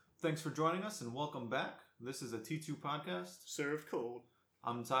Thanks for joining us and welcome back. This is a T2 podcast. Served cold.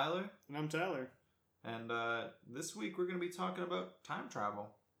 I'm Tyler. And I'm Tyler. And this week we're going to be talking about time travel.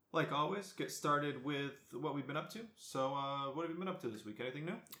 Like always, get started with what we've been up to. So what have you been up to this week? Anything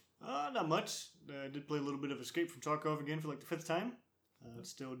new? Not much. I did play a little bit of Escape from Tarkov again for like the 5th time. It's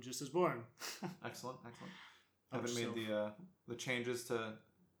still just as boring. Excellent. Haven't made the changes to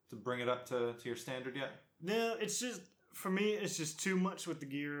bring it up to your standard yet? No, it's just, for me, it's just too much with the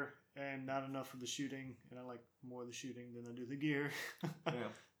gear and not enough of the shooting. And I like more of the shooting than I do the gear. Yeah.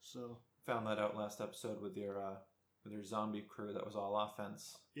 So found that out last episode with your zombie crew that was all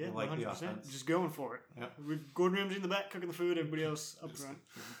offense. yeah, You like 100%. the offense. Just going for it. Yeah. With Gordon Ramsay in the back cooking the food, everybody else up front.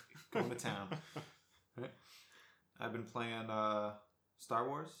 Going to town. Right. I've been playing Star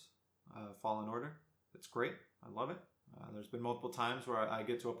Wars Fallen Order. It's great. I love it. There's been multiple times where I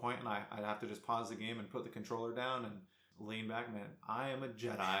get to a point and I have to just pause the game and put the controller down and lean back. Man, I am a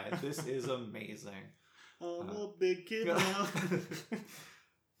Jedi. This is amazing. I'm a big kid now.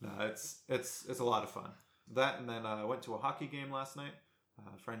 No, it's a lot of fun. That, and then I went to a hockey game last night.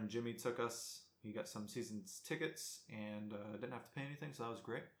 Friend Jimmy took us. He got some season's tickets and didn't have to pay anything, so that was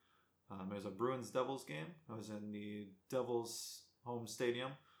great. It was a Bruins-Devils game. I was in the Devils home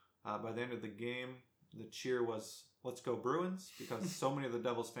stadium. By the end of the game, the cheer was, "Let's go Bruins," because so many of the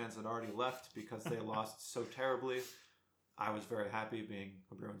Devils fans had already left because they lost so terribly. I was very happy being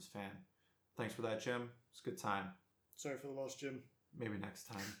a Bruins fan. Thanks for that, Jim. It's a good time. Sorry for the loss, Jim. Maybe next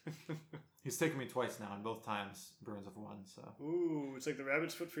time. He's taken me twice now, and both times Bruins have won. So Ooh, it's like the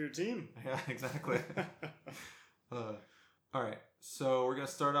rabbit's foot for your team. yeah, exactly. All right, so we're gonna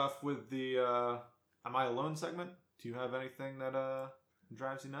start off with the "Am I Alone" segment. Do you have anything that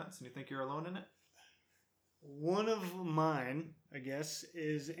drives you nuts, and you think you're alone in it? One of mine, I guess,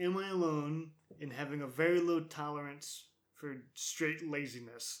 is am I alone in having a very low tolerance for straight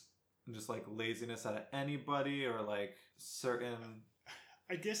laziness? Just like laziness out of anybody, or like certain.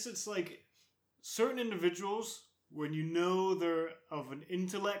 I guess it's like certain individuals, when you know they're of an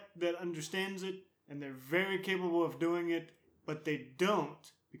intellect that understands it and they're very capable of doing it, but they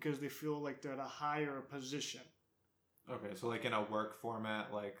don't because they feel like they're at a higher position. Okay, so like in a work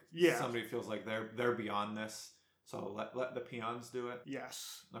format, like Yeah. somebody feels like they're beyond this, so let the peons do it.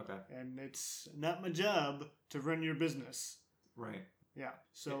 Yes. Okay, And it's not my job to run your business. right. Yeah.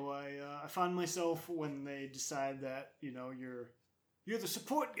 So I found myself when they decide that, you're the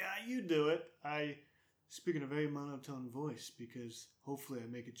support guy, you do it. I speak in a very monotone voice because hopefully I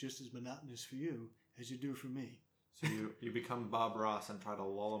make it just as monotonous for you as you do for me. So you become Bob Ross and try to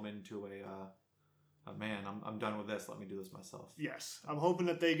lull them into a man, I'm done with this. Let me do this myself. Yes. I'm hoping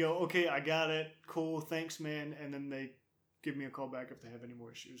that they go, okay, I got it. Cool. Thanks, man. And then they give me a call back if they have any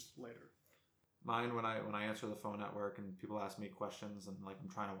more issues later. Mine, when I answer the phone at work and people ask me questions and like I'm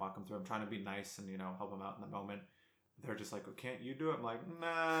trying to walk them through, I'm trying to be nice and help them out in the moment. They're just like, "Oh, can't you do it?" I'm like,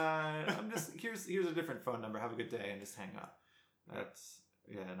 "Nah, I'm just here's a different phone number. Have a good day," and just hang up. That's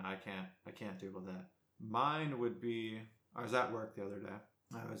no, I can't deal with that. Mine would be, I was at work the other day.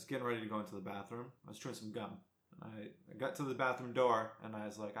 I was getting ready to go into the bathroom. I was chewing some gum. I got to the bathroom door and I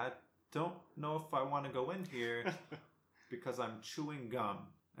was like, I don't know if I want to go in here because I'm chewing gum.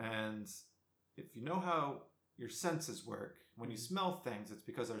 And if you know how your senses work, when you smell things, it's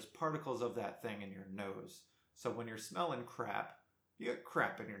because there's particles of that thing in your nose. So when you're smelling crap, you get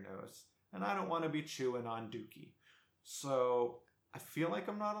crap in your nose. And I don't want to be chewing on dookie. So I feel like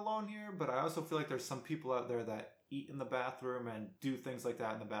I'm not alone here, but I also feel like there's some people out there that eat in the bathroom and do things like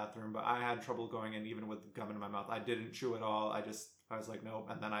that in the bathroom. But I had trouble going in even with gum in my mouth. I didn't chew at all. I was like, nope.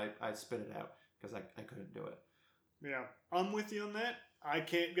 And then I spit it out because I couldn't do it. Yeah. I'm with you on that. I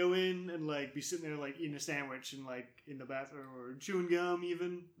can't go in and like be sitting there like eating a sandwich and like in the bathroom or chewing gum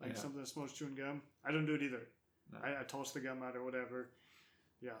even. Like something that smells chewing gum. I don't do it either. No. I toss the gum out or whatever.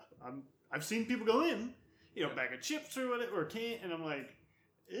 Yeah. I've seen people go in, bag of chips or whatever, or can't, and I'm like,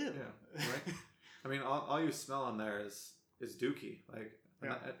 ew. Yeah, right. I mean, all you smell in there is dookie. Like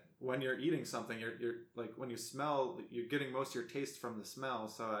when you're eating something, you're like when you smell, you're getting most of your taste from the smell.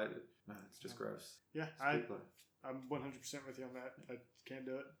 So it's just gross. Yeah, I'm 100% with you on that. I can't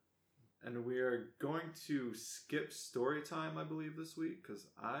do it. And we are going to skip story time, I believe, this week because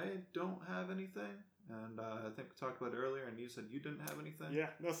I don't have anything. And I think we talked about it earlier, and you said you didn't have anything. Yeah,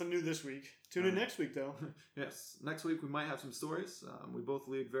 nothing new this week. Tune in next week, though. Yes, next week we might have some stories. We both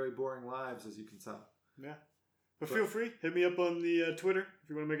lead very boring lives, as you can tell. Yeah. But feel free, hit me up on the Twitter if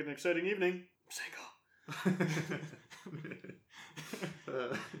you want to make it an exciting evening. I'm single.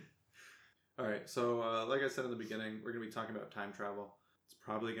 All right, so like I said in the beginning, we're going to be talking about time travel. It's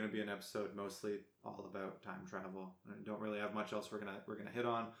probably going to be an episode mostly all about time travel. I don't really have much else we're gonna hit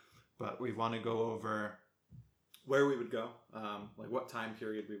on. but we want to go over where we would go, like what time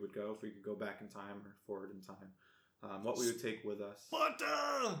period we would go if we could go back in time or forward in time, what we would take with us.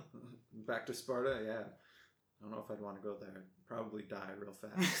 Sparta! Back to Sparta, yeah. I don't know if I'd want to go there. I'd probably die real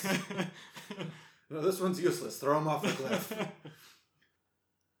fast. No, this one's useless. Throw him off the cliff.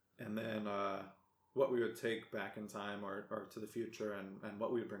 And then what we would take back in time or to the future and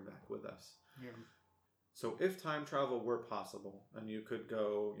what we would bring back with us. Yeah. So if time travel were possible and you could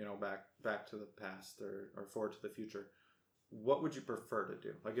go, back to the past or forward to the future, what would you prefer to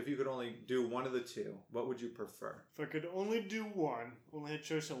do? Like if you could only do one of the two, what would you prefer? If I could only do one, only had a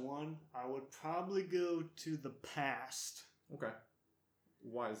choice of one, I would probably go to the past. Okay.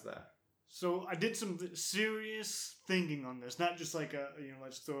 Why is that? So I did some serious thinking on this, not just like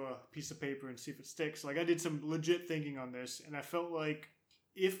let's throw a piece of paper and see if it sticks. Like I did some legit thinking on this, and I felt like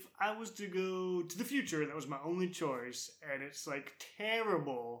if I was to go to the future, that was my only choice, and it's like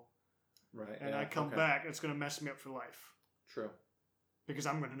terrible, right? And I come back, it's gonna mess me up for life. True. Because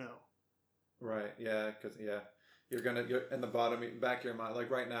I'm gonna know. Right. Yeah. Because you're in the back of your mind. Like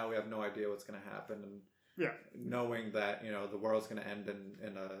right now, we have no idea what's gonna happen, and knowing that the world's gonna end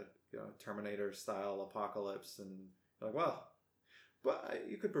in a Terminator style apocalypse, and you're like, well, but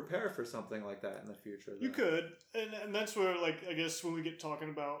you could prepare for something like that in the future. You could, and that's where, like, I guess when we get talking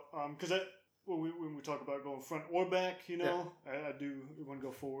about, because when we talk about going front or back, I do want to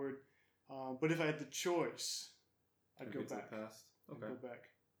go forward, but if I had the choice, I'd go back. To the past. Okay. I'd go back.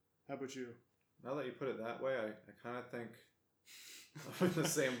 How about you? Now that you put it that way, I kind of think I'm in the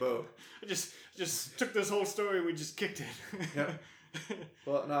same boat. I just took this whole story and we just kicked it. Yeah.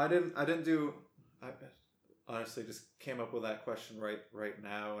 Well, no, I didn't do. I honestly just came up with that question right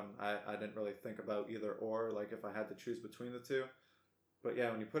now, and I didn't really think about either or, like if I had to choose between the two. But yeah,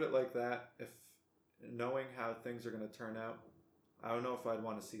 when you put it like that, if knowing how things are going to turn out, I don't know if I'd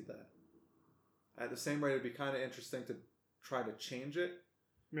want to see that. At the same rate, it'd be kind of interesting to try to change it.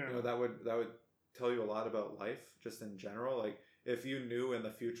 Yeah. That would tell you a lot about life, just in general. Like if you knew in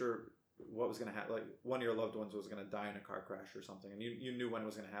the future what was going to happen, like one of your loved ones was going to die in a car crash or something, and you knew when it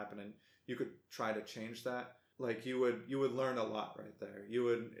was going to happen, and you could try to change that. Like you would learn a lot right there. You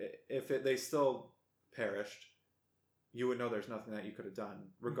would, if they still perished, you would know there's nothing that you could have done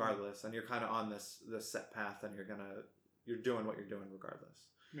regardless, mm-hmm. and you're kind of on this set path, and you're doing what you're doing regardless.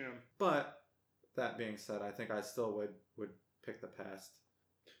 Yeah. But that being said, I think I still would pick the past.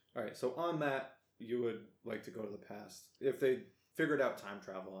 All right, so on that, you would like to go to the past if they figured out time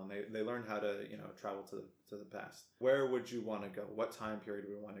travel and they learned how to travel to the past. Where would you want to go? What time period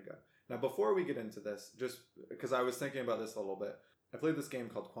would you want to go? Now, before we get into this, just because I was thinking about this a little bit, I played this game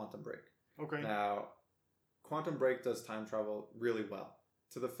called Quantum Break. Okay. Now, Quantum Break does time travel really well,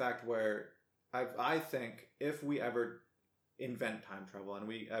 to the fact where I think if we ever invent time travel and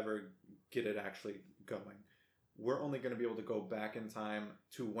we ever get it actually going, we're only going to be able to go back in time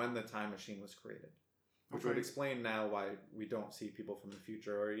to when the time machine was created. Which would explain now why we don't see people from the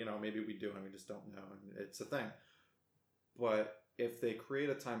future, or maybe we do and we just don't know, and it's a thing. But if they create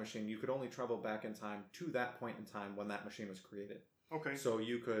a time machine, you could only travel back in time to that point in time when that machine was created. Okay. So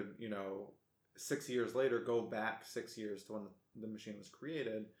you could, 6 years later, go back 6 years to when the machine was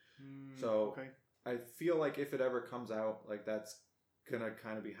created. So I feel like if it ever comes out, like that's gonna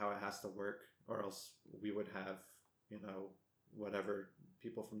kind of be how it has to work, or else we would have, whatever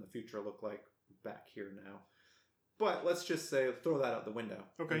people from the future look like back here now. But let's just throw that out the window.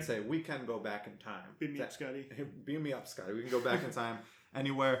 Okay. And say we can go back in time. Beam me up, Scotty. Beam me up, Scotty. We can go back in time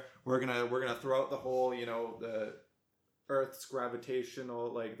anywhere. We're gonna throw out the whole, the Earth's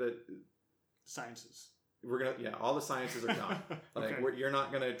gravitational, like the sciences. We're gonna all the sciences are gone. Like you're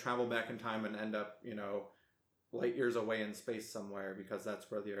not gonna travel back in time and end up, light years away in space somewhere, because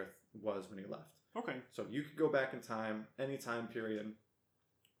that's where the Earth was when you left. Okay. So you could go back in time, any time period.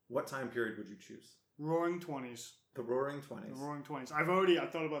 What time period would you choose? Roaring 20s. The Roaring 20s. The Roaring 20s. I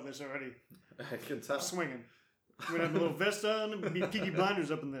thought about this already. I can tell. I'm swinging. I'm gonna have a little vest on and be Peaky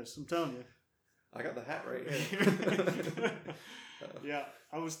Blinders up in this. I'm telling you. I got the hat right here. Yeah,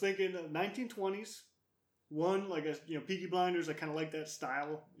 I was thinking 1920s. One, like Peaky Blinders. I kind of like that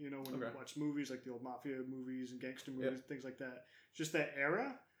style. When you watch movies like the old mafia movies and gangster movies, things like that. Just that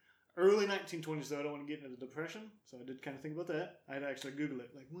era. Early 1920s, though. I don't want to get into the Depression, so I did kind of think about that. I had to actually Google it.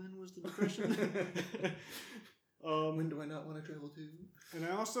 Like, when was the Depression? When do I not want to travel to? And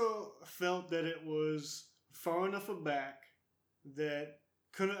I also felt that it was far enough back that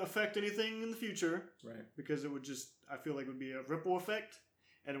couldn't affect anything in the future. Right. Because it would I feel like it would be a ripple effect,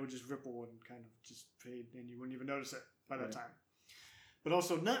 and it would just ripple and kind of just fade, and you wouldn't even notice it by that time. But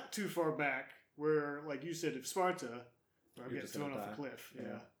also not too far back, where, like you said, if Sparta, I get thrown off a cliff.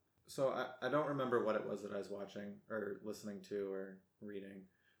 Yeah. So I don't remember what it was that I was watching or listening to or reading,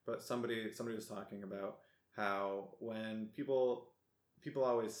 but somebody was talking about how when people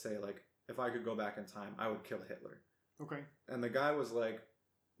always say like, if I could go back in time, I would kill Hitler. Okay. And the guy was like,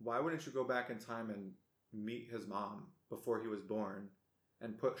 why wouldn't you go back in time and meet his mom before he was born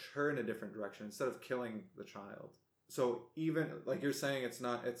and push her in a different direction instead of killing the child? So even like you're saying, it's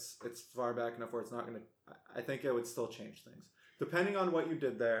far back enough where it's not going to, I think it would still change things. Depending on what you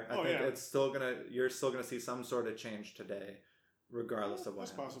did there, I think it's still you're still going to see some sort of change today, regardless of what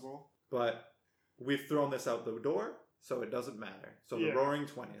happens. That's possible. But we've thrown this out the door, so it doesn't matter. So the Roaring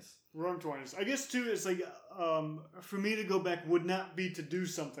 20s. Roaring 20s. I guess, too, it's like, for me to go back would not be to do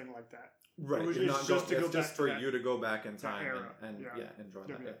something like that. Right. It's just for you to go back in time and enjoy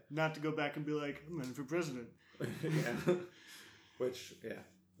that. Yeah. Not to go back and be like, I'm running for president. Yeah. Which,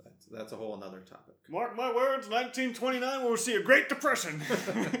 that's a whole another topic. Mark my words, 1929 we'll see a Great Depression.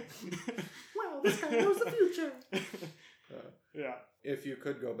 Well, this guy knows the future. Yeah. If you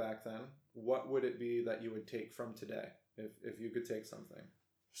could go back then, what would it be that you would take from today? If you could take something.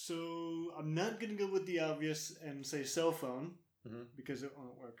 So, I'm not going to go with the obvious and say cell phone, because it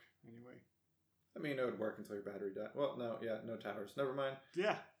won't work anyway. I mean, it would work until your battery died. Well, no towers. Never mind.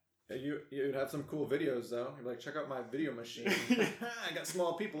 Yeah. You'd have some cool videos, though. You'd be like, check out my video machine. I got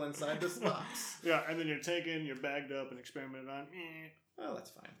small people inside this box. Yeah, and then you're bagged up and experimented on. Well,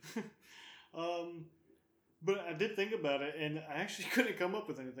 that's fine. But I did think about it, and I actually couldn't come up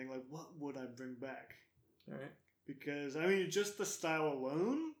with anything. Like, what would I bring back? All right. Because, I mean, just the style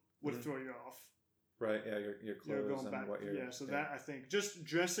alone would throw you off. Right, yeah, your clothes and what you're... Yeah, so that, I think, just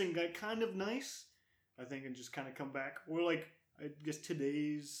dressing like kind of nice, I think, and just kind of come back. Or, like, I guess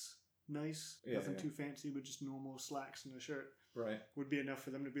today's nice. Nothing too fancy, but just normal slacks and a shirt. Right. Would be enough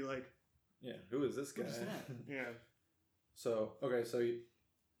for them to be like... Yeah, who is this guy? What is that? Yeah. So, okay, so you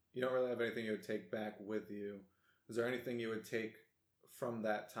don't really have anything you would take back with you. Is there anything you would take from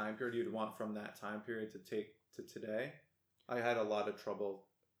that time period you'd want from that time period to take to today? I had a lot of trouble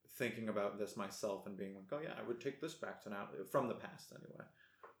thinking about this myself and being like, oh yeah, I would take this back to now, from the past anyway.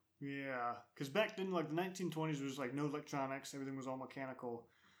 Yeah, because back then, like, the 1920s was like no electronics, everything was all mechanical.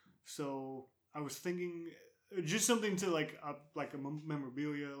 So I was thinking just something to like a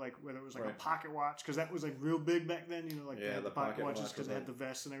memorabilia, like whether it was like a pocket watch, because that was like real big back then, you know, like the pocket watches because they had the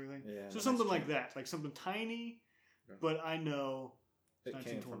vests and everything. Yeah, so something like that, like something tiny, but I know it 1920s.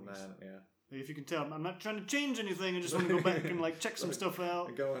 Came from that. Yeah. If you can tell, I'm not trying to change anything. I just want to go back and like check some stuff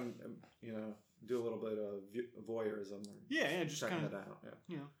out. Go and do a little bit of voyeurism. Yeah, just checking kind of it out.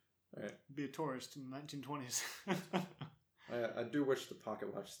 Yeah. Right. Be a tourist in the 1920s. I do wish the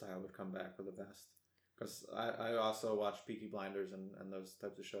pocket watch style would come back with a vest, because I also watch Peaky Blinders and those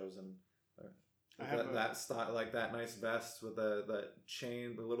types of shows, and that style, like that nice vest with the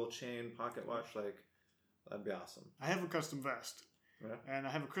chain, the little chain pocket watch, like that'd be awesome. I have a custom vest. Yeah. And I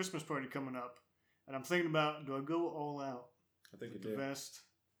have a Christmas party coming up, and I'm thinking about, do I go all out? I think with you do. The vest,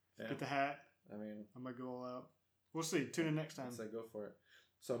 get the hat. I mean, I might go all out. We'll see. Tune in next time. I'd say go for it.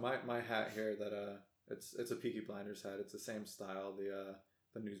 So my hat here that it's a Peaky Blinders hat. It's the same style,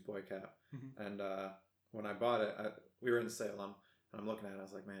 the newsboy cap. Mm-hmm. And when I bought it, we were in Salem, and I'm looking at it. I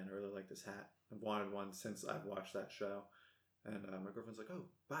was like, man, I really like this hat. I've wanted one since I've watched that show. And my girlfriend's like, oh,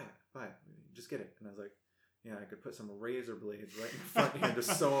 buy it, just get it. And I was like, yeah, I could put some razor blades right in front of you and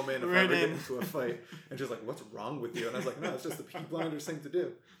just sew them in if I ever get into a fight. And she's like, what's wrong with you? And I was like, no, it's just the Peaky Blinders thing to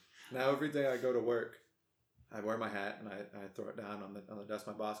do. Now every day I go to work, I wear my hat and I throw it down on the desk.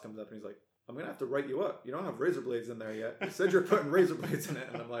 My boss comes up and he's like, I'm going to have to write you up. You don't have razor blades in there yet. You said you're putting razor blades in it.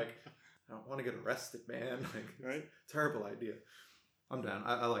 And I'm like, I don't want to get arrested, man. Like, right? Terrible idea. I'm down.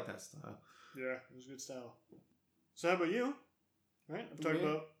 I like that style. Yeah, it was a good style. So how about you? Right? I'm talking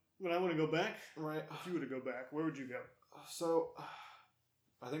about when I want to go back. Right. If you were to go back, where would you go? So,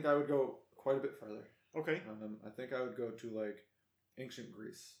 I think I would go quite a bit further. Okay. I think I would go to like ancient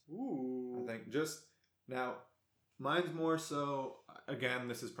Greece. Ooh. I think just now, mine's more so. Again,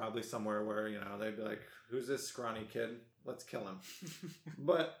 this is probably somewhere where they'd be like, "Who's this scrawny kid? Let's kill him."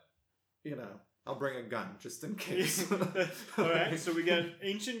 But I'll bring a gun just in case. All right. So we got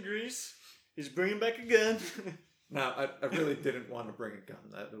ancient Greece. He's bringing back a gun. Now, I really didn't want to bring a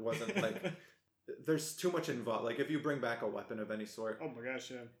gun. That wasn't like... There's too much involved. Like, if you bring back a weapon of any sort... Oh my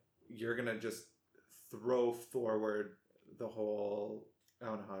gosh, yeah. You're going to just throw forward the whole... I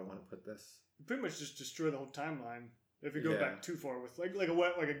don't know how I want to put this. You pretty much just destroy the whole timeline if you go back too far with... Like a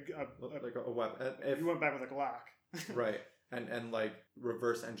weapon. If you went back with a Glock. Right. And like,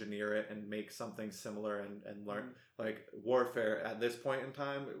 reverse engineer it and make something similar and learn... Like, warfare at this point in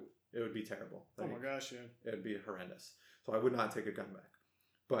time... It would be terrible. Like, oh my gosh, yeah. It would be horrendous. So I would not take a gun back.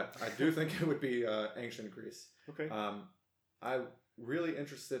 But I do think it would be ancient Greece. Okay. I'm really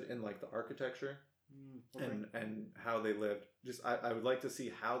interested in like the architecture and how they lived. Just I would like to see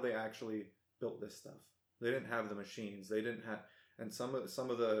how they actually built this stuff. They didn't have the machines. They didn't have, and some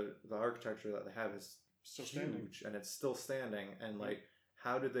of the architecture that they have is still huge standing. and it's still standing. And like,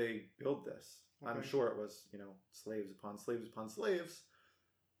 how did they build this? Okay. I'm sure it was, you know, slaves upon slaves upon slaves.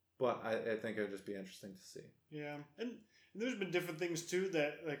 But I think it would just be interesting to see. Yeah, and there's been different things too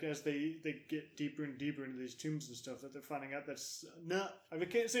that, like, as they get deeper and deeper into these tombs and stuff, that they're finding out that's not. I mean,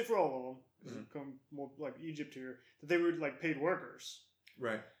 I can't say for all of them. Mm-hmm. Come more like Egypt here, that they were like paid workers,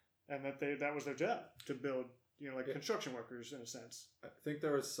 right? And that was their job to build, you know, like construction workers in a sense. I think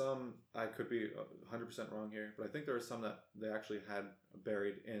there was some. I could be 100% wrong here, but I think there was some that they actually had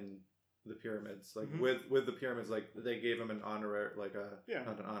buried in the pyramids, like with the pyramids, like they gave them an honorary, like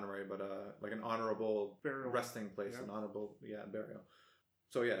not an honorary, but like an honorable burial resting place, an honorable burial.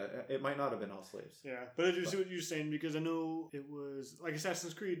 So yeah, it might not have been all slaves. Yeah, but I do see what you're saying, because I know it was like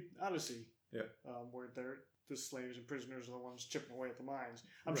Assassin's Creed Odyssey, where the slaves and prisoners are the ones chipping away at the mines.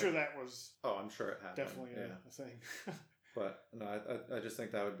 I'm sure that was. Oh, I'm sure it happened. Definitely a thing. But no, I just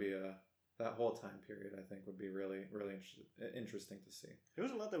think that would be that whole time period, I think, would be really, really interesting to see. There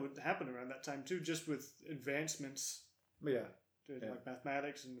was a lot that would happen around that time too, just with advancements. But like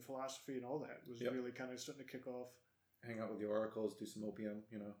mathematics and philosophy and all that was really kind of starting to kick off. Hang out with the oracles, do some opium,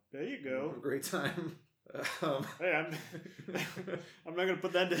 you know. There you go. Have a great time. Hey, I'm not gonna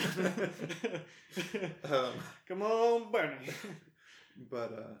put that down. Come on, Bernie.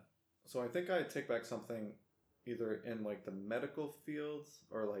 But so I think I'd take back something either in like the medical fields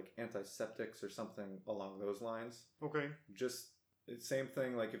or like antiseptics or something along those lines. Okay. Just same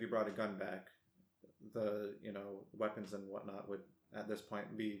thing. Like if you brought a gun back, the weapons and whatnot would at this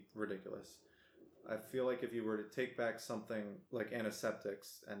point be ridiculous. I feel like if you were to take back something like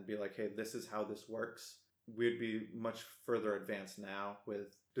antiseptics and be like, hey, this is how this works, we'd be much further advanced now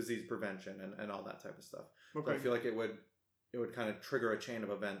with disease prevention and all that type of stuff. Okay. So I feel like it would kind of trigger a chain of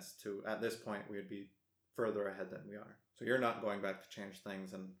events to, at this point, we'd be further ahead than we are. So you're not going back to change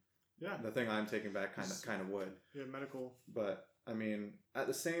things, and the thing I'm taking back kind of would. Yeah, medical. But I mean, at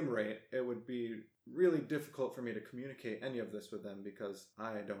the same rate, it would be really difficult for me to communicate any of this with them because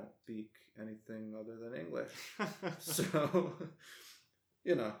I don't speak anything other than English. So,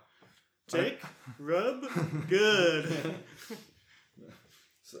 you know. Take, rub, good.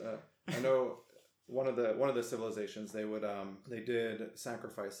 So, I know one of the civilizations, they did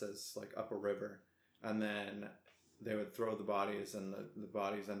sacrifices like up a river, and then they would throw the bodies, and the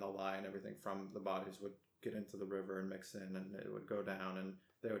bodies and the lye and everything from the bodies would get into the river and mix in, and it would go down, and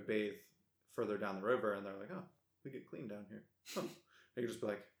they would bathe further down the river, and they're like, oh, we get clean down here. They could just be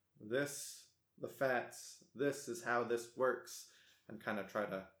like, the fats, this is how this works, and kind of try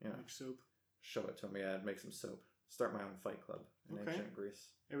to, make soap. Show it to me. Yeah, I'd make some soap. Start my own Fight Club in ancient Greece.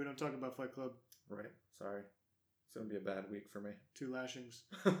 Hey, we don't talk about Fight Club. Right. Sorry. It's going to be a bad week for me. 2 lashings.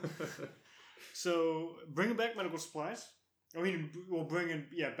 So, bringing back medical supplies. I mean, we'll bring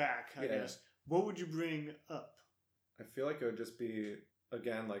it back, I guess. What would you bring up? I feel like it would just be,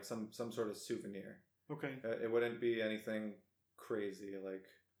 again, like some sort of souvenir. Okay. It wouldn't be anything crazy,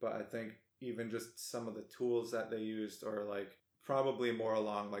 but I think even just some of the tools that they used, or like probably more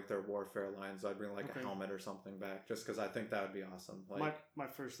along like their warfare lines, I'd bring like a helmet or something back, just because I think that would be awesome. Like my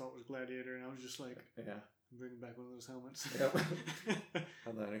first thought was Gladiator, and I was just like, I'm bringing back one of those helmets. Yep.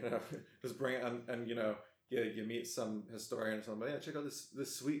 And then just bring it, and you meet some historian or something. Check out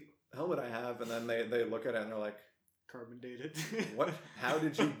this sweet helmet I have, and then they look at it and they're like, carbon dated. What? How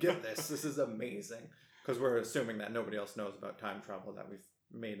did you get this? This is amazing. Because we're assuming that nobody else knows about time travel that we've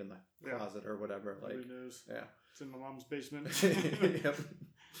made in the closet or whatever. Nobody knows. Yeah. It's in my mom's basement. Yep.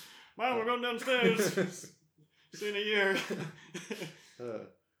 Mom, we're going downstairs. See you in a year.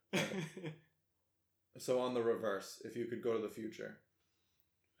 So on the reverse, if you could go to the future,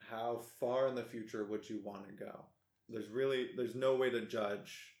 how far in the future would you want to go? There's no way to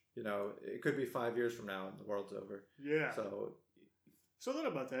judge. It could be 5 years from now and the world's over. Yeah. So I thought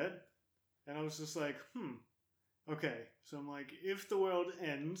about that, and I was just like, okay. So I'm like, if the world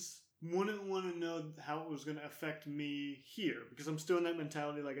ends, wouldn't want to know how it was going to affect me here, because I'm still in that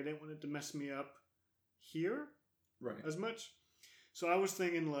mentality, like I didn't want it to mess me up here as much. So I was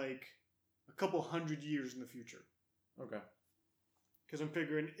thinking like a couple 100 years in the future. Okay. Because I'm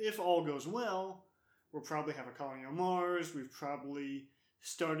figuring if all goes well, we'll probably have a colony on Mars. We've probably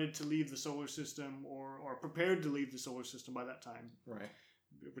started to leave the solar system, or prepared to leave the solar system by that time. Right.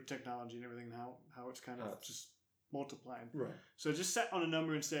 With technology and everything, how it's kind of just multiplying. Right. So I just sat on a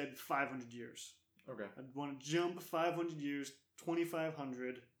number and said 500 years. Okay. I'd want to jump 500 years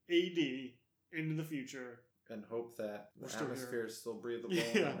 2500 AD into the future. And hope that We're the still atmosphere here. is still breathable Yeah.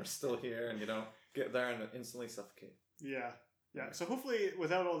 and we're still here and you don't get there and instantly suffocate. Yeah. Yeah. So hopefully,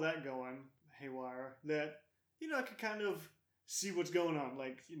 without all that going haywire, that, I could kind of see what's going on.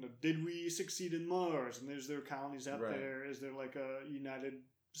 Like, did we succeed in Mars? And is there colonies out Right. there? Is there like a United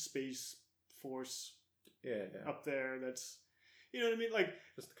Space Force Yeah. up there that's, you know what I mean? Like,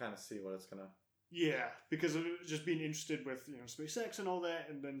 Just to kind of see what it's going to... yeah, because of just being interested with, SpaceX and all that,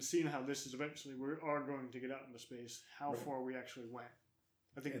 and then seeing how this is eventually, we are going to get out into space, how Right. far we actually went.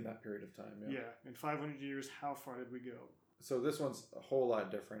 I think, In that period of time, yeah, in 500 years, how far did we go? So this one's a whole lot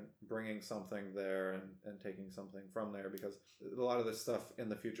different, bringing something there and taking something from there, because a lot of this stuff in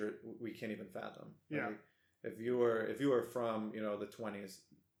the future we can't even fathom. Yeah. Like, if you were from the 20s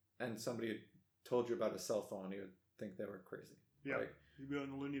and somebody told you about a cell phone, you would think they were crazy. Yeah, Like, you'd be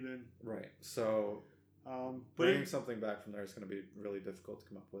on the loony bin. right. So But bringing something back from there is going to be really difficult to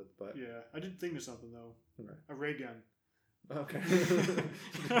come up with. But yeah, I did think of something though. Right. A ray gun. Okay.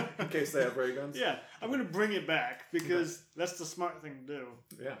 In case they have ray guns. Yeah, I'm gonna bring it back because that's the smart thing to do.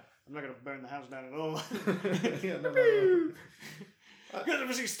 Yeah. I'm not gonna burn the house down at all. Yeah, no. You guys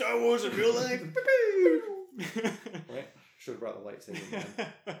ever see Star Wars in real life? Right. Should have brought the lightsaber.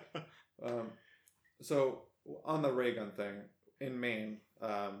 Man. So on the ray gun thing in Maine,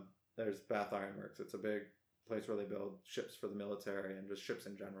 there's Bath Iron Works. It's a big place where they build ships for the military and just ships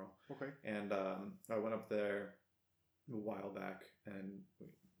in general. Okay. And I went up there a while back and we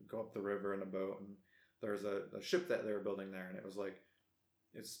go up the river in a boat, and there's a ship that they were building there, and it was like,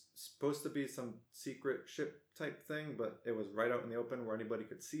 it's supposed to be some secret ship type thing, but it was right out in the open where anybody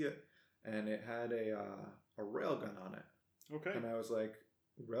could see it, and it had a railgun on it. Okay. And I was like,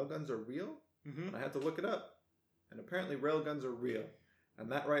 railguns are real? Mm-hmm. And I had to look it up, and apparently railguns are real.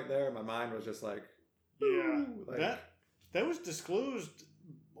 And that right there, my mind was just like, Yeah. "Ooh," like, That was disclosed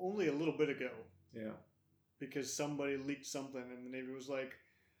only a little bit ago yeah. because somebody leaked something and the Navy was like,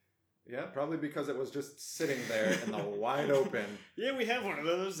 Yeah, probably because it was just sitting there in the wide open. "Yeah, we have one of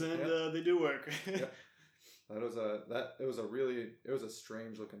those, and they do work." Yeah. It was a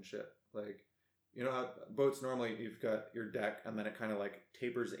strange looking ship. Like, you know how boats normally you've got your deck and then it kind of like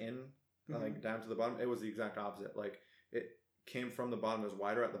tapers in, like down to the bottom. It was the exact opposite. Like, it came from the bottom, it was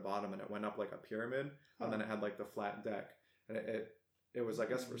wider at the bottom, and it went up like a pyramid, and then it had like the flat deck, and it was, I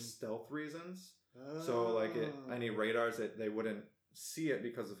guess, for stealth reasons. So like any radars, they wouldn't see it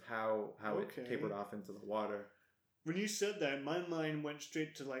because of how Okay. it tapered off into the water. When you said that, my mind went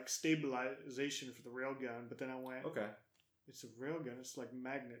straight to like stabilization for the railgun, but then I went, Okay. it's a railgun. It's like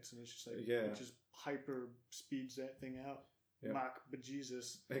magnets, and it's just like Yeah. it just hyper speeds that thing out. Yeah. Mach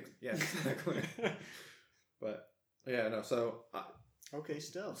bejesus. Yeah, exactly. But yeah, no. So Okay,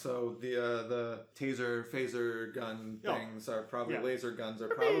 stealth. so the taser, phaser gun Yeah. things are probably Yeah. laser guns are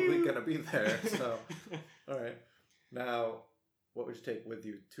probably gonna be there. So all right. Now, what would you take with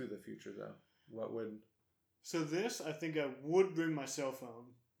you to the future, though? What would? So this, I think I would bring my cell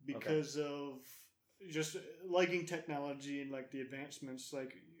phone because of just liking technology and like the advancements.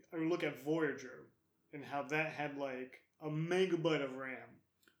 Like I would look at Voyager and how that had like a megabyte of RAM,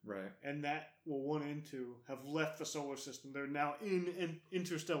 Right. and that will 1 and 2 have left the solar system. They're now in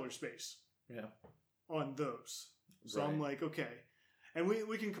interstellar space Yeah. on those. So Right. I'm like, okay, and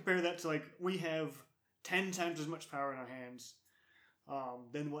we can compare that to like we have 10 times as much power in our hands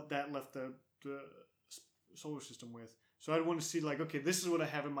than what that left the solar system with. So I'd want to see like, okay, this is what I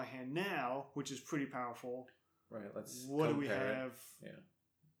have in my hand now, which is pretty powerful. Right. Let's. What do we compare it. have Yeah.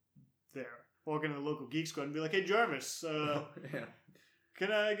 there? Walk into the local Geek Squad and be like, hey Jarvis, Yeah.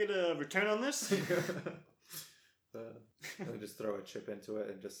 can I get a return on this? They just throw a chip into it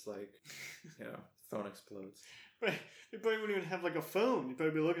and just like, phone explodes. But you probably wouldn't even have like a phone. You'd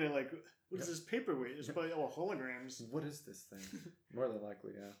probably be looking at like, what is this paperweight? It's probably all holograms. What is this thing? More than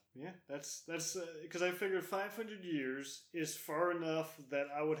likely, yeah. Yeah, that's because I figured 500 years is far enough that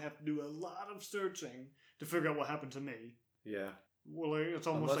I would have to do a lot of searching to figure out what happened to me. Yeah. Well, it's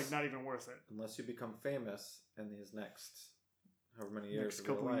almost Unless- like not even worth it. Unless you become famous in these next however many years Next of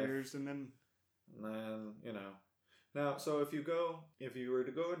your couple of life. years, and then And then, Now, so if you were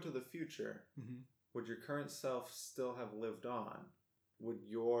to go into the future, would your current self still have lived on? Would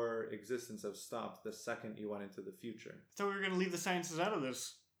your existence have stopped the second you went into the future? I thought we were going to leave the sciences out of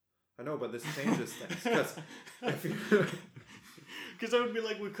this. I know, but this changes things. Because I would be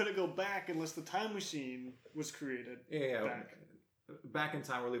like, we couldn't go back unless the time machine was created. Yeah. Back. Back in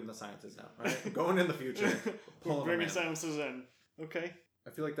time, we're leaving the sciences out, right? Going in the future, We're pulling bringing them in. sciences in. Okay. I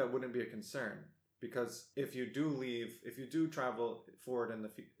feel like that wouldn't be a concern because if you do travel forward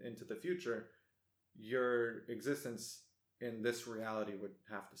into the future, your existence in this reality would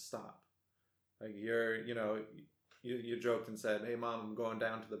have to stop. Like you joked and said, "Hey mom, I'm going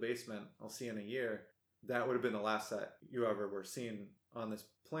down to the basement. I'll see you in a year." That would have been the last that you ever were seen on this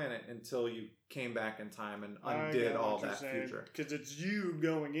planet until you came back in time and undid all that future. Because it's you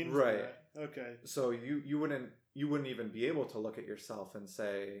going into that. Okay. So you wouldn't even be able to look at yourself and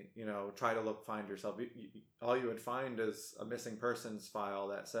say, try to find yourself. All you would find is a missing persons file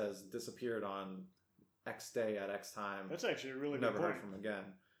that says disappeared on X day at X time. That's actually a really good Never point. heard from again.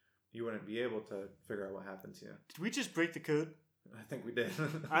 You wouldn't be able to figure out what happened to you. Did we just break the code? I think we did.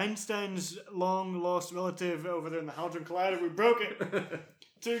 Einstein's long lost relative over there in the Hadron Collider. We broke it.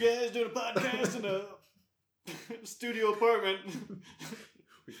 Two guys doing a podcast in a studio apartment.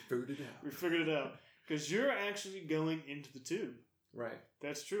 We figured it out. We figured it out. Because you're actually going into the tube. Right.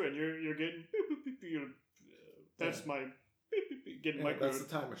 That's true. And you're getting... that's my... Getting my That's the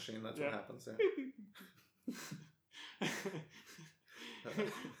time machine. That's what happens. Yeah.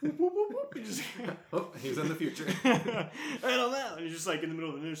 He's in the future. I don't know. And you're just like in the middle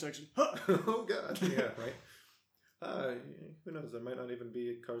of an intersection. Oh god. Yeah, right. Who knows? There might not even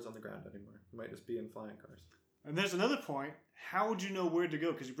be cars on the ground anymore. You might just be in flying cars. And there's another point. How would you know where to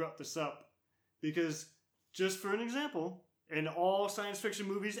go? Because you brought this up. Because, just for an example, in all science fiction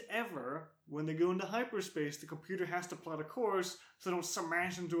movies ever, when they go into hyperspace, the computer has to plot a course so they don't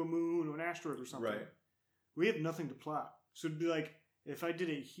smash into a moon or an asteroid or something. Right. We have nothing to plot. So it'd be like, if I did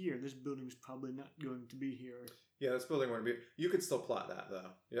it here, this building's probably not going to be here. Yeah, this building wouldn't be... You could still plot that, though.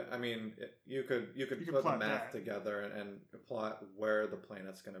 Yeah, I mean, you could put the math together and plot where the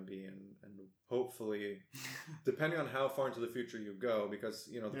planet's going to be, and hopefully, depending on how far into the future you go, because,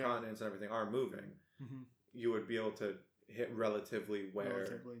 the continents and everything are moving, you would be able to hit relatively where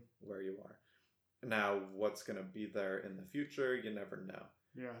you are. Now, what's going to be there in the future, you never know.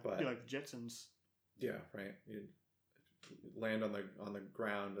 Yeah, but, be like the Jetsons. Yeah, right. You land on the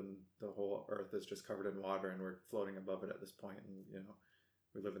ground and the whole Earth is just covered in water and we're floating above it at this point, and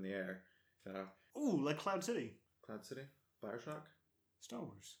we live in the air. Ooh, like Cloud City. Cloud City? BioShock? Star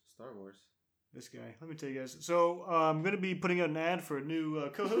Wars. Star Wars. This guy. Let me tell you guys. So I'm going to be putting out an ad for a new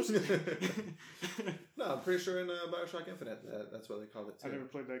co-host. No, I'm pretty sure in BioShock Infinite that's what they called it too. I never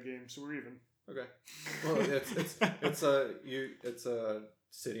played that game, so we're even. Okay. Well, it's a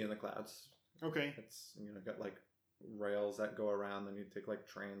city in the clouds. Okay. It's got like rails that go around, then you take like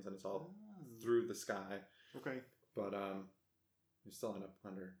trains, and it's all through the sky. Okay. But you still end up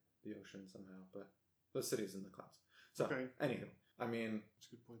under the ocean somehow. But the city's in the clouds. So anywho, I mean, that's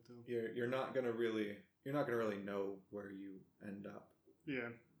a good point though. You're not gonna really know where you end up. Yeah.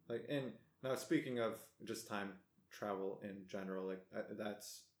 Like, and now speaking of just time travel in general, like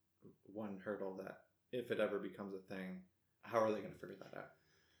that's one hurdle that if it ever becomes a thing, how are they gonna figure that out?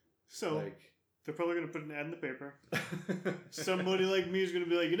 So they're probably going to put an ad in the paper. Somebody like me is going to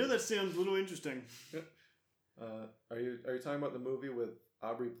be like, that sounds a little interesting. Are you talking about the movie with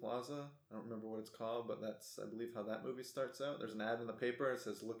Aubrey Plaza? I don't remember what it's called, but that's, I believe, how that movie starts out. There's an ad in the paper. It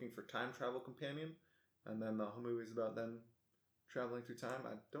says, looking for time travel companion. And then the whole movie's about them traveling through time.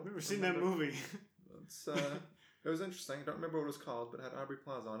 I don't I've never seen that movie. It was interesting. I don't remember what it was called, but it had Aubrey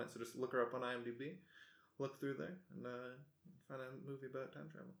Plaza on it. So just look her up on IMDb. Look through there and find a movie about time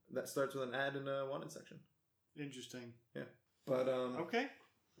travel. That starts with an ad in a wanted section. Interesting. Yeah. But okay.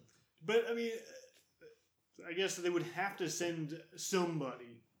 But I mean, I guess they would have to send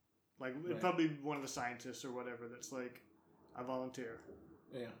somebody, like probably one of the scientists or whatever, that's like, I volunteer.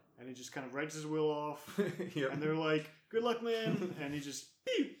 Yeah. And he just kind of writes his will off. Yep. And they're like, good luck, man. And he just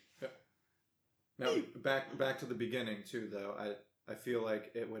beep. Yeah. Now back to the beginning too, though. I feel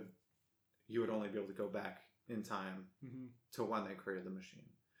like you would only be able to go back in time to when they created the machine.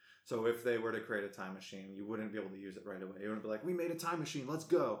 So if they were to create a time machine, you wouldn't be able to use it right away. It wouldn't be like, we made a time machine, let's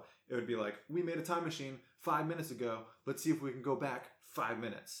go. It would be like, we made a time machine 5 minutes ago, let's see if we can go back 5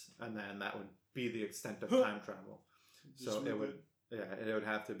 minutes. And then that would be the extent of time travel. So it would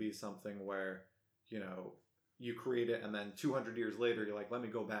have to be something where, you create it and then 200 years later, you're like, let me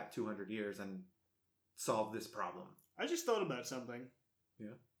go back 200 years and solve this problem. I just thought about something.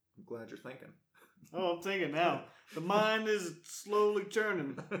 Yeah. I'm glad you're thinking. Oh, I'm thinking now. The mind is slowly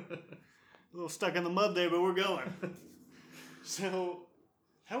churning. A little stuck in the mud there, but we're going. So,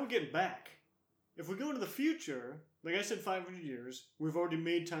 how are we getting back? If we go into the future, like I said, 500 years, we've already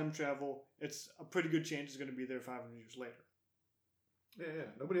made time travel. It's a pretty good chance it's going to be there 500 years later.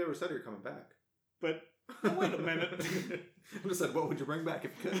 Yeah. Nobody ever said you're coming back. But, wait a minute. I just said, what would you bring back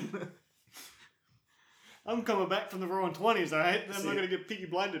if you could? I'm coming back from the roaring 20s, alright? I'm not going to get Peaky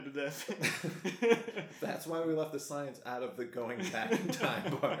Blinded to death. That's why we left the science out of the going back in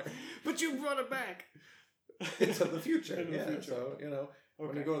time part. But you brought it back. into the future. Into the yeah. future. So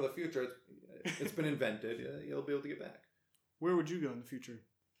when you go to the future, it's been invented. You'll be able to get back. Where would you go in the future?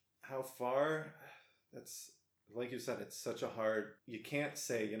 How far? That's like you said. It's such a hard. You can't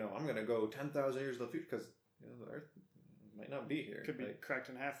say I'm going to go 10,000 years in the future because the Earth might not be here. Could be cracked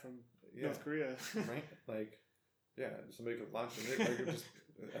in half from North Korea. Right? Like, yeah, somebody could launch a nuke.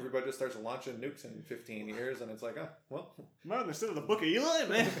 Like everybody just starts launching nukes in 15 years, and it's like, Man, instead of the Book of Eli,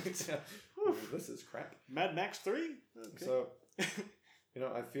 man. This is crap. Mad Max 3? Okay. So,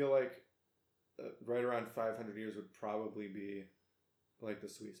 I feel like right around 500 years would probably be like the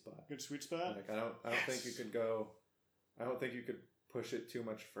sweet spot. Good sweet spot? Like, I don't think you could go, I don't think you could push it too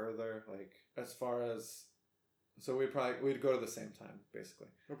much further. Like, as far as, so we'd go to the same time, basically.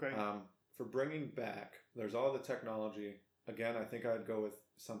 Okay. For bringing back, there's all the technology. Again, I think I'd go with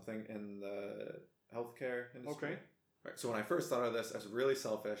something in the healthcare industry. Okay. Right. So when I first thought of this, I was really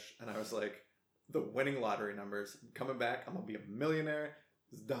selfish, and I was like, the winning lottery numbers coming back. I'm gonna be a millionaire.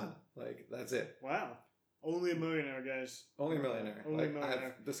 It's done. Like, that's it. Wow. Only a millionaire, guys. Only a millionaire. Only a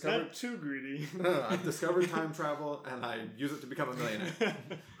millionaire. I've discovered. Not too greedy. No. I've discovered time travel, and I use it to become a millionaire.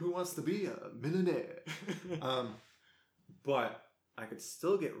 Who wants to be a millionaire? But I could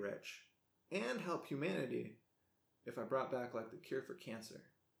still get rich and help humanity if I brought back like the cure for cancer.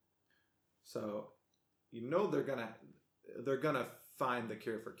 So, they're gonna find the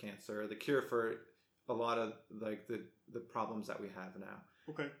cure for cancer, the cure for a lot of like the problems that we have now.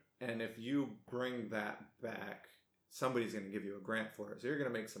 Okay. And if you bring that back, somebody's gonna give you a grant for it. So you're gonna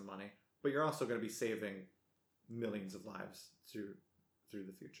make some money, but you're also gonna be saving millions of lives through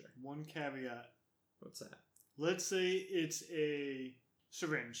the future. One caveat. What's that? Let's say it's a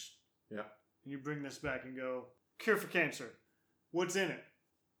syringe. Yeah. And you bring this back and go, cure for cancer. What's in it?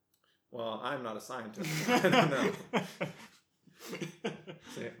 Well, I'm not a scientist. I don't know.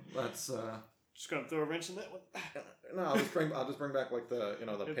 See, let's just gonna throw a wrench in that one. No, I'll just bring back like the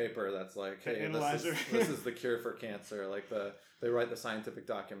the paper that's like, hey, this is the cure for cancer. Like they write the scientific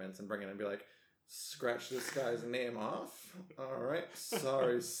documents and bring it in and be like, scratch this guy's name off. All right,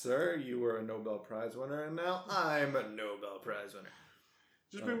 sorry, sir, you were a Nobel Prize winner, and now I'm a Nobel Prize winner.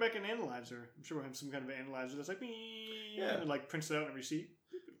 Just bring back an analyzer. I'm sure we'll have some kind of an analyzer that's like, and like prints it out in a receipt,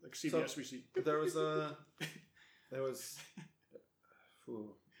 like CVS receipt. There was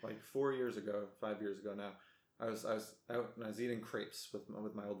like 5 years ago now. I was out and I was eating crepes with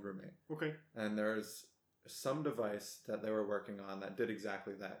my old roommate. Okay. And there's some device that they were working on that did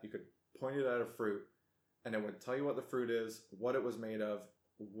exactly that. You could point it at a fruit, and it would tell you what the fruit is, what it was made of,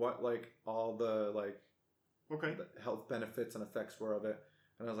 what like all the like the health benefits and effects were of it.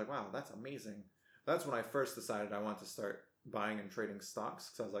 And I was like, wow, that's amazing. That's when I first decided I want to start buying and trading stocks,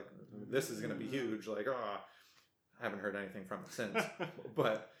 because I was like, this is going to be huge. Like, I haven't heard anything from it since.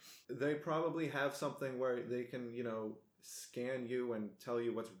 But they probably have something where they can, scan you and tell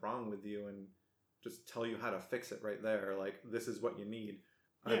you what's wrong with you and just tell you how to fix it right there. Like, this is what you need.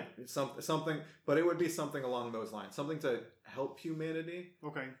 Yeah. Something, but it would be something along those lines. Something to help humanity.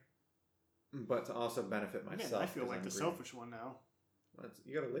 Okay. But to also benefit myself. Man, I feel like the selfish one now.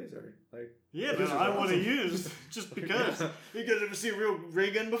 You got a laser, like that I want to use just because. You guys ever see a real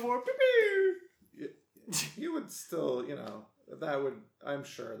ray gun before? You would still, that would. I'm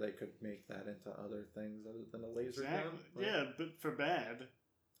sure they could make that into other things other than a laser gun. Like, yeah, but for bad.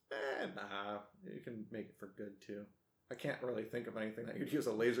 Nah, you can make it for good too. I can't really think of anything that you'd use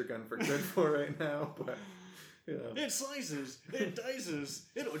a laser gun for good for right now, but it slices, it dices,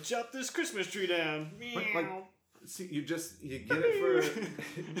 it'll chop this Christmas tree down. Meow. See, you get it for,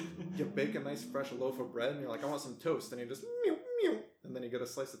 you bake a nice fresh loaf of bread, and you're like, I want some toast, and you just, meow, meow, and then you get a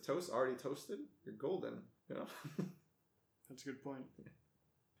slice of toast already toasted. You're golden, That's a good point.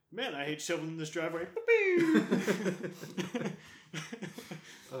 Man, I hate shoveling this driveway.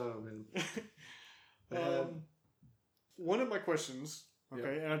 Oh, man. One of my questions,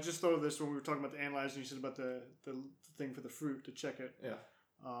 and I just thought of this when we were talking about the analyzer, you said about the thing for the fruit to check it. Yeah.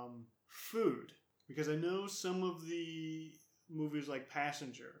 Food. Because I know some of the movies like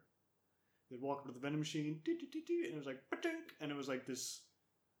Passenger, they'd walk up to the vending machine, and it was like, and it was like this,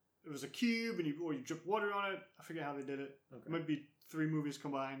 it was a cube, and you drip water on it. I forget how they did it. Okay. It might be 3 movies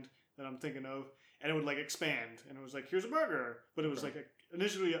combined that I'm thinking of. And it would like expand, and it was like, here's a burger. But it was like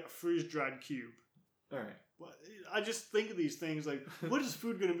initially a freeze-dried cube. All right. Well, I just think of these things like, what is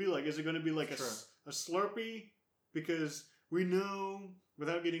food going to be like? Is it going to be like a Slurpee? Because we know,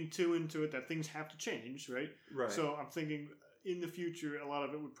 without getting too into it, that things have to change, right? Right. So I'm thinking in the future, a lot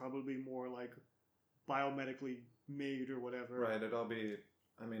of it would probably be more like biomedically made or whatever. Right. It'll be,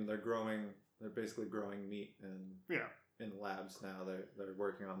 they're basically growing meat in labs now. They're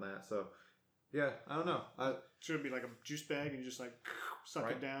working on that. So Yeah, I don't know. Should it be like a juice bag and you just like suck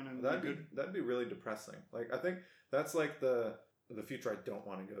Right. it down and That'd be really depressing. Like I think that's like the future I don't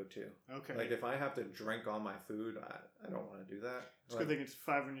want to go to. Okay. Like if I have to drink all my food, I don't want to do that. It's a good thing it's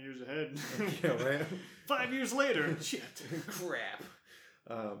 500 years ahead. Yeah, right. 5 years later. Shit. Crap.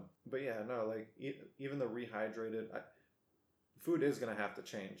 But yeah, no, like even the rehydrated food is gonna have to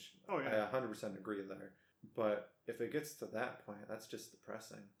change. Oh yeah. I 100% agree there. But if it gets to that point, that's just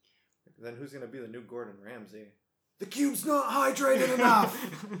depressing. Then who's gonna be the new Gordon Ramsay? The cube's not hydrated enough.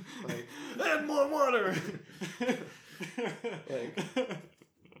 Like, add more water. Like,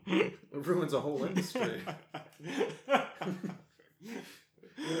 it ruins a whole industry. The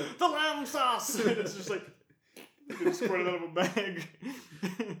lamb sauce. It's just like you squirt it out of a bag.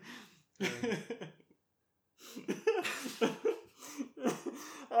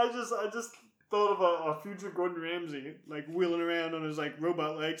 I just thought of a future Gordon Ramsay like wheeling around on his like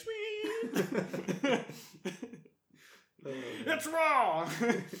robot legs. It's raw.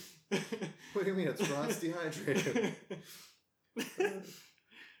 What do you mean it's raw? It's dehydrated.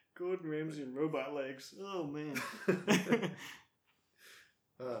 Gordon Ramsay and robot legs. Oh man.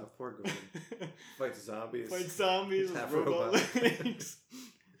 Poor Gordon. Fights zombies. With Half robot legs.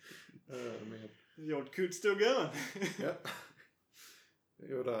 Oh man. The old coot's still going. Yep.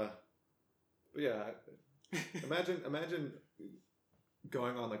 It would but yeah, imagine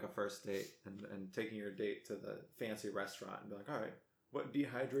going on like a first date and taking your date to the fancy restaurant and be like, all right, what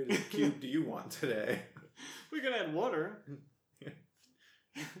dehydrated cube do you want today? We can add water. Do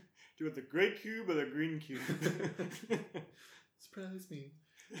you want the gray cube or the green cube? Surprise me.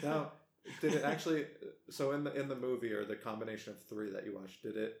 Now, did it actually? So in the movie or the combination of three that you watched,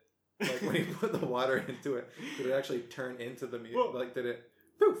 did it like when you put the water into it? Did it actually turn into the meal? Well, like did it?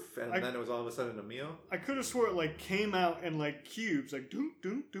 Poof, and then it was all of a sudden a meal. I could have swore it like came out in like cubes, like dunk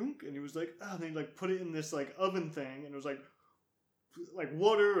dunk dunk, and it was like and they like put it in this like oven thing, and it was like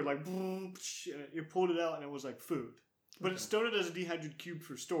water or like boom, and you pulled it out, and it was like food. But Okay. it started as a dehydrated cube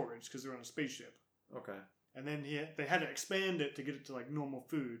for storage because they're on a spaceship. Okay. And then they had to expand it to get it to like normal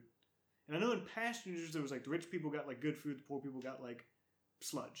food. And I know in past years there was like the rich people got like good food, the poor people got like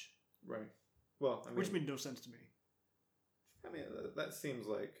sludge. Right. Well, I mean, Which made no sense to me. I mean, that seems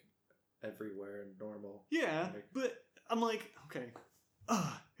like everywhere and normal. Yeah, Like, but I'm like, okay,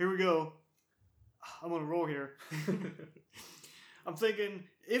 here we go. I'm on a roll here. I'm thinking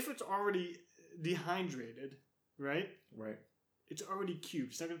if it's already dehydrated, right? right. It's already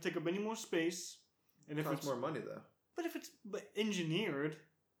cubed. It's not going to take up any more space. And It if costs it's more money though. but if it's engineered,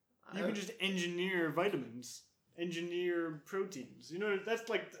 you can just engineer vitamins, engineer proteins. You know, that's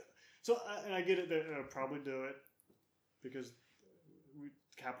like and I get it. They'll probably do it because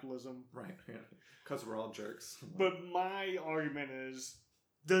capitalism. Right. Yeah. Because we're all jerks. But my argument is,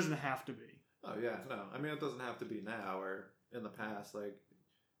 doesn't have to be. Oh yeah, no. I mean, it doesn't have to be now or in the past. Like,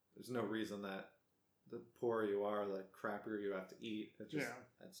 there's no reason that the poorer you are, the crappier you have to eat.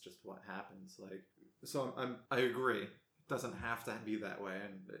 That's just what happens. Like, so I agree. It doesn't have to be that way,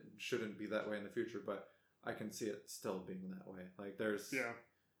 and it shouldn't be that way in the future. But I can see it still being that way. Like, there's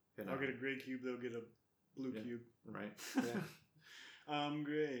I'll get a gray cube. They'll get a blue cube. Right. Yeah. I'm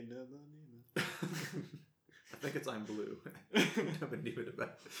gray. Never I think it's I'm blue. Never knew it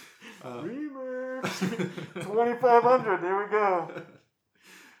about. Remix 2500. Here we go.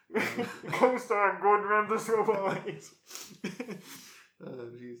 Co-star Gordon Ramsay's robot legs. Oh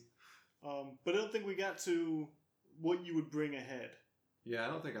jeez. But I don't think we got to what you would bring ahead. Yeah, I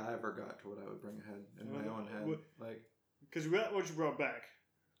don't think I ever got to what I would bring ahead in my own head. Like, because we got what you brought back.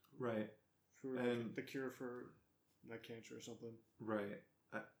 Right. For and the cure for like cancer or something. Right.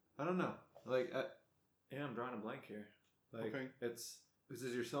 I don't know. Like, I'm drawing a blank here. Like, is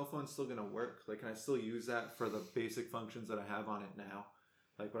your cell phone still gonna work? Like, can I still use that for the basic functions that I have on it now?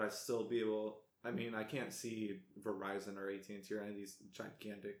 Like, would I still be able? I mean, I can't see Verizon or AT&T or any of these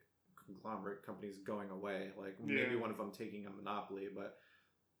gigantic conglomerate companies going away. Like, maybe one of them taking a monopoly, but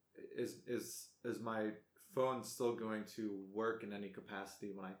is my phone still going to work in any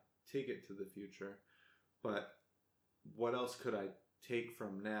capacity when I take it to the future? But what else could I take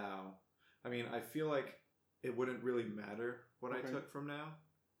from now? I mean, I feel like it wouldn't really matter what I took from now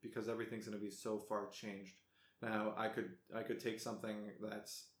because everything's going to be so far changed. Now, I could take something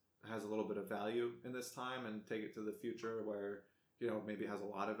that's has a little bit of value in this time and take it to the future where, you know, maybe it has a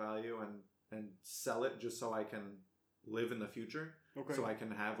lot of value and sell it just so I can live in the future. Okay. So I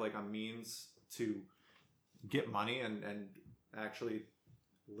can have like a means to get money and actually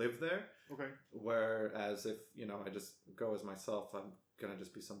live there. Okay. Whereas if, you know, I just go as myself, I'm gonna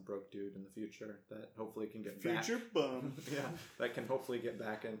just be some broke dude in the future that hopefully can get back. Future bum. Yeah. That can hopefully get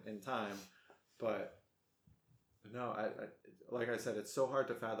back in time. But no, I like I said, it's so hard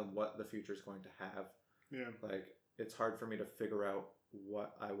to fathom what the future is going to have. Yeah. Like, it's hard for me to figure out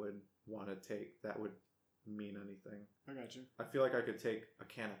what I would want to take that would mean anything. I got you. I feel like I could take a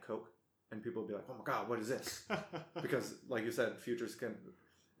can of Coke and people would be like, oh my God, what is this? Because, like you said, futures can,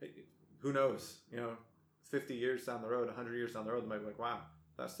 who knows? 50 years down the road, 100 years down the road, they might be like, wow,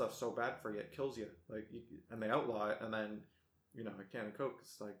 that stuff's so bad for you, it kills you. Like, and they outlaw it, and then, a can of Coke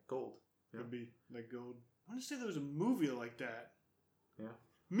is like gold. Could be like gold. I want to say there was a movie like that. Yeah.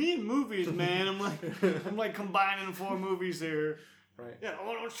 Me and movies, man. I'm like combining 4 movies here. Right. Yeah,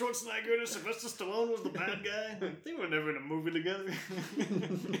 Arnold Schwarzenegger and Sylvester Stallone was the bad guy. They were never in a movie together.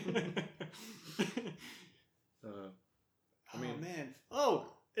 Oh man. Oh,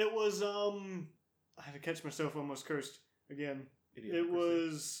 it was I had to catch myself, almost cursed again. Idiocracy. It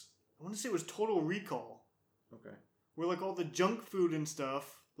was, I want to say it was Total Recall. Okay. Where like all the junk food and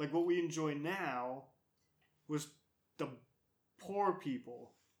stuff, like what we enjoy now, was the poor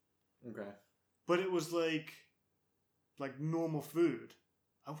people. Okay. But it was like normal food.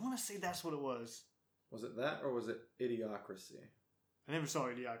 I want to say that's what it was. Was it that, or was it Idiocracy? I never saw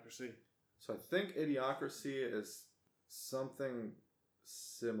Idiocracy. So I think Idiocracy is something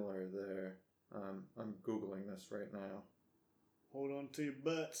similar there. I'm Googling this right now. Hold on to your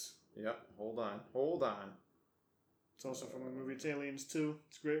butts. Yep, hold on. It's also from a movie, it's Aliens 2.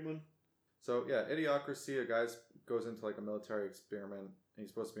 It's a great one. So yeah, Idiocracy, a guy goes into like a military experiment. He's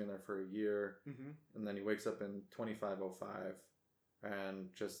supposed to be in there for a year. Mm-hmm. And then he wakes up in 2505 and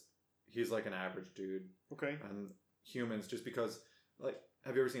just, he's like an average dude. Okay. And humans, just because, like,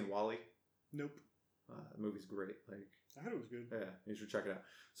 have you ever seen WALL-E? Nope. The movie's great. Like, I heard it was good. Yeah, you should check it out.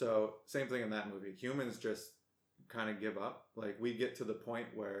 So, same thing in that movie. Humans just kind of give up. Like, we get to the point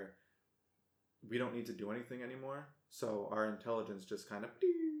where we don't need to do anything anymore. So, our intelligence just kind of...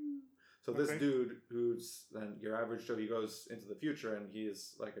 So, this dude, who's then your average Joe, he goes into the future and he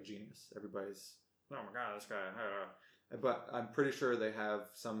is like a genius. Everybody's, oh my God, this guy. But I'm pretty sure they have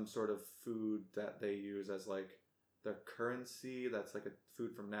some sort of food that they use as like their currency. That's like a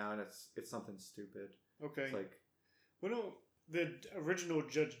food from now, and it's something stupid. Okay. It's like... Well, no, the original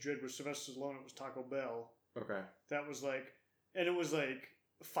Judge Dredd was Sylvester Stallone. It was Taco Bell. Okay. That was like, and it was like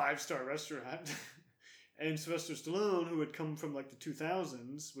a 5-star restaurant. And Sylvester Stallone, who had come from like the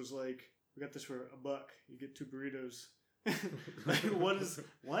 2000s, was like, we got this for $1. You get 2 burritos. Like,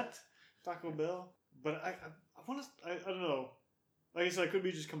 what? Taco Bell? But I want to, I don't know. Like I said, I could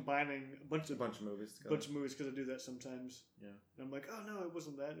be just combining a bunch of movies together. Because I do that sometimes. Yeah. And I'm like, oh no, it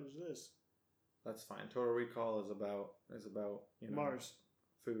wasn't that, it was this. That's fine. Total Recall is about Mars.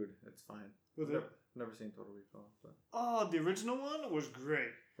 Food. It's fine. Never seen Total Recall. But. Oh, the original one was great.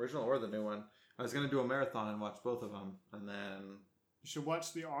 Original or the new one. I was gonna do a marathon and watch both of them, and then you should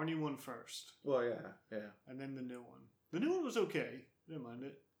watch the Arnie one first. Well, yeah. And then the new one. The new one was okay. Didn't mind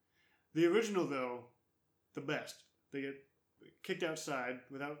it. The original, though, the best. They get kicked outside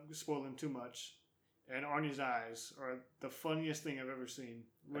without spoiling too much. And Arnie's eyes are the funniest thing I've ever seen.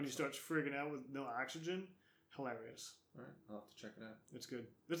 When he starts frigging out with no oxygen, hilarious. All right, I'll have to check it out. It's good.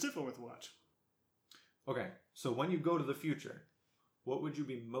 It's definitely worth a watch. Okay, so when you go to the future, what would you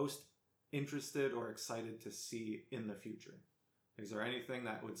be most interested or excited to see in the future? Is there anything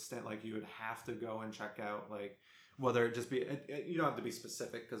that would stand, like you would have to go and check out, like whether it just be, you don't have to be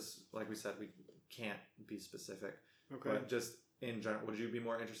specific because like we said, we can't be specific. Okay. But just in general, would you be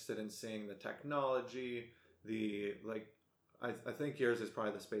more interested in seeing the technology, I think yours is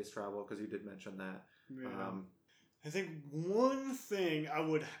probably the space travel because you did mention that. Yeah. I think one thing I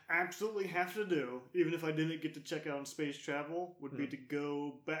would absolutely have to do, even if I didn't get to check out on space travel, would be to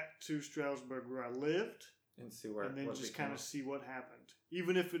go back to Stroudsburg where I lived. And see where, and then just kind of see what happened,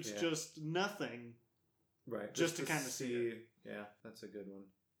 even if it's just nothing. Right. Just to kind of see it. Yeah, that's a good one.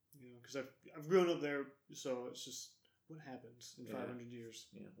 Because I've grown up there, so it's just what happens in 500 years.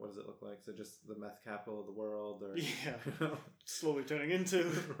 Yeah. What does it look like? Is it just the meth capital of the world, or slowly turning into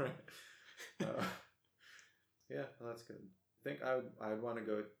right? Yeah, well, that's good. I think I'd want to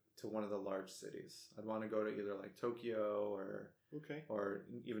go to one of the large cities. I'd want to go to either like Tokyo or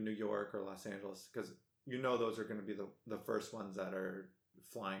even New York or Los Angeles because those are going to be the first ones that are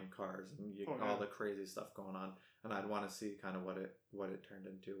flying cars and all the crazy stuff going on. And I'd want to see kind of what it turned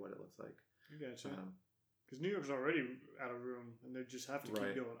into, what it looks like. I gotcha. Because New York's already out of room, and they just have to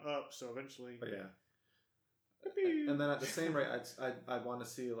keep going up. So eventually, but and then at the same rate, I'd want to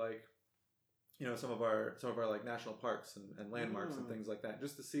see like some of our like national parks and landmarks and things like that,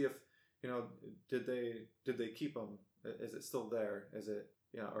 just to see if did they keep them? Is it still there? Is it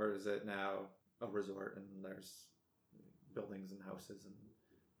or is it now a resort and there's buildings and houses and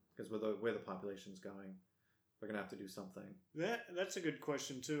Because with the way the population's going, we're gonna have to do something. That's a good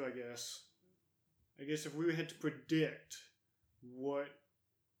question too. I guess if we had to predict what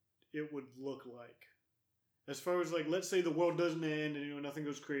it would look like, as far as like, let's say the world doesn't end and nothing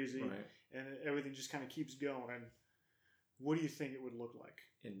goes crazy, Right. and everything just kind of keeps going, what do you think it would look like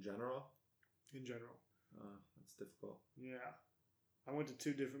In general? in general? That's difficult. Yeah, I went to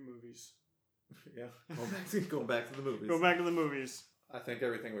 2 different movies. Yeah. Going back to the movies. Go back to the movies. I think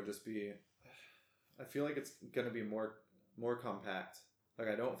everything would just be. I feel like it's gonna be more compact. Like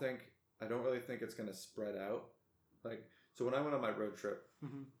I don't really think it's gonna spread out. Like so when I went on my road trip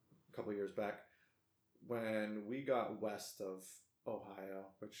a couple years back, when we got west of Ohio,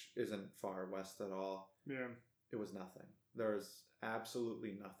 which isn't far west at all, Yeah. it was nothing. There was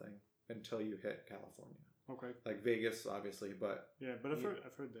absolutely nothing until you hit California. Okay. Like Vegas, obviously, but Yeah, but I've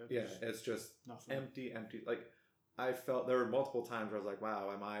heard that. yeah, it's just nothing. empty. Like I felt there were multiple times where I was like,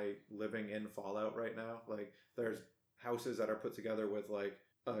 "Wow, am I living in Fallout right now?" Like there's houses that are put together with like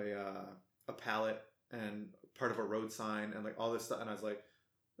a pallet and part of a road sign and like all this stuff, and I was like,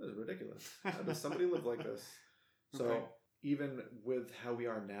 "This is ridiculous. How does somebody live like this?" So Okay. even with how we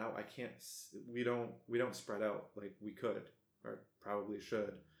are now, I can't. We don't spread out like we could or probably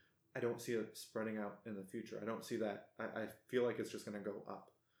should. I don't see it spreading out in the future. I don't see that. I feel like it's just going to go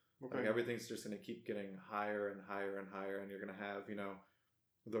up. Okay. Like everything's just going to keep getting higher and higher and higher, and you're going to have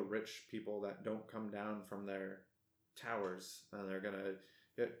the rich people that don't come down from their towers, and they're going to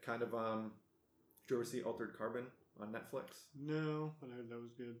get kind of. Did you ever see Altered Carbon on Netflix? No, but I heard that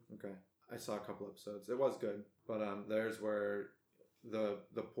was good. Okay, I saw a couple episodes. It was good, but there's where the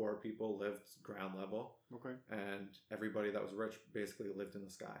poor people lived ground level. Okay. And everybody that was rich basically lived in the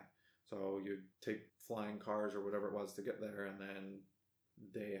sky. So you'd take flying cars or whatever it was to get there, and then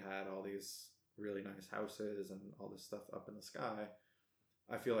they had all these really nice houses and all this stuff up in the sky.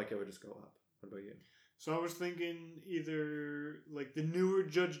 I feel like it would just go up. What about you? So I was thinking either like the newer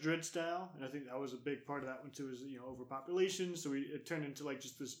Judge Dredd style, and I think that was a big part of that one too, is overpopulation. So it turned into like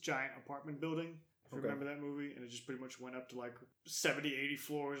just this giant apartment building. If you remember that movie, and it just pretty much went up to like 70, 80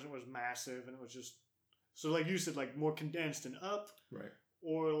 floors, and it was massive, and it was just so like you said, like more condensed and up, Right.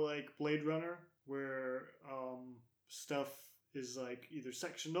 Or like Blade Runner, where stuff is like either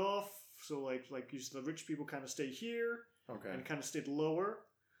sectioned off. So like you said, the rich people kind of stay here, Okay. and kind of stayed lower,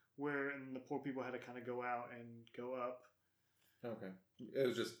 and the poor people had to kind of go out and go up. Okay. It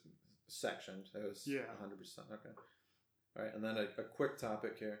was just sectioned. It was 100%. Okay. All right, and then a quick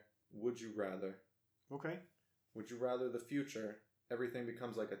topic here. Would you rather? Okay. Would you rather the future, everything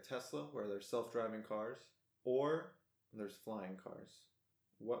becomes like a Tesla where there's self-driving cars, or there's flying cars?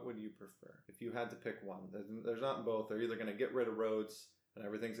 What would you prefer? If you had to pick one, there's not both. They're either going to get rid of roads and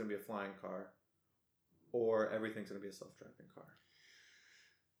everything's going to be a flying car, or everything's going to be a self-driving car.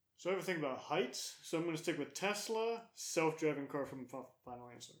 So I have a think about heights. So I'm going to stick with Tesla, self-driving car from final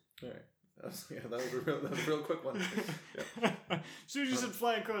answer. All right. That was a real quick one. Yeah. As soon as you said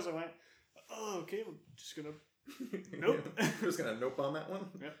flying cars, I went, oh, okay, we're just going to... Nope. We're just going to nope on that one?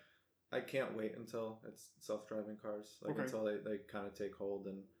 Yep. I can't wait until it's self-driving cars. Until they kind of take hold,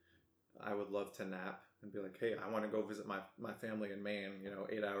 and I would love to nap and be like, hey, I want to go visit my family in Maine,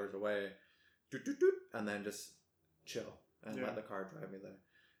 8 hours away, and then just chill and let the car drive me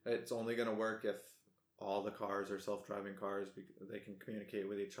there. It's only going to work if all the cars are self-driving cars because they can communicate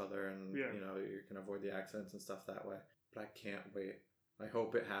with each other, and you can avoid the accidents and stuff that way. But I can't wait. I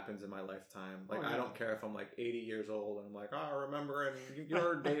hope it happens in my lifetime. I don't care if I'm 80 years old and I'm like, oh, I remember in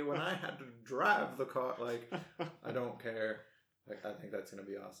your day when I had to drive the car. I don't care. I think that's going to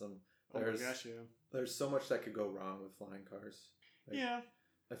be awesome. There's so much that could go wrong with flying cars.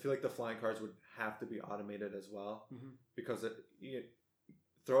 I feel like the flying cars would have to be automated as well, because you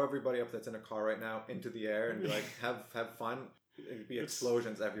throw everybody up that's in a car right now into the air and be like, have fun. It'd be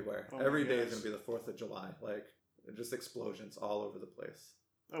explosions everywhere. Every day is going to be the 4th of July. Just explosions all over the place.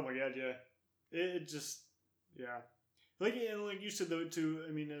 Oh my god, yeah. It just, yeah. Like you said though too,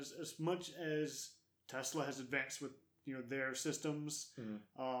 I mean, as much as Tesla has advanced with, their systems,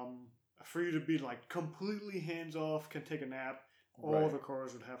 for you to be completely hands off, can take a nap, all the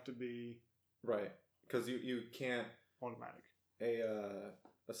cars would have to be... Right. Because you can't... Automatic.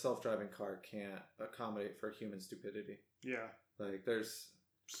 A self-driving car can't accommodate for human stupidity. Yeah. There's...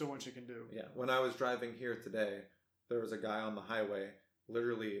 so much it can do. Yeah. When I was driving here today, there was a guy on the highway,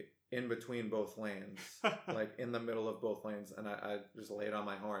 literally in between both lanes, in the middle of both lanes, and I just laid on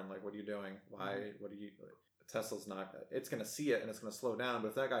my horn, what are you doing? Why? What are you... Tesla's not... It's going to see it and it's going to slow down, but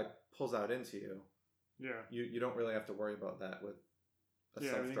if that guy pulls out into you, you don't really have to worry about that with a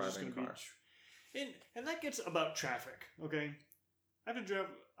self-driving car. And that gets about traffic, okay?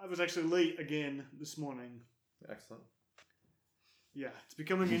 I I was actually late again this morning. Excellent. Yeah, it's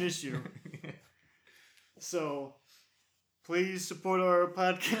becoming an issue. So, please support our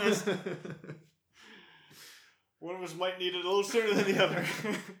podcast. One of us might need it a little sooner than the other.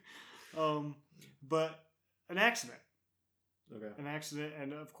 But an accident. Okay. An accident,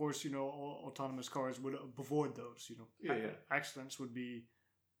 and of course, all autonomous cars would avoid those. Yeah. Accidents would be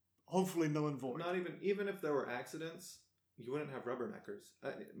hopefully null and void. Not even if there were accidents, you wouldn't have rubberneckers.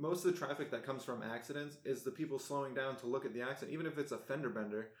 Most of the traffic that comes from accidents is the people slowing down to look at the accident. Even if it's a fender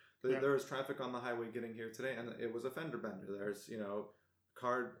bender, there was traffic on the highway getting here today, and it was a fender bender. There's,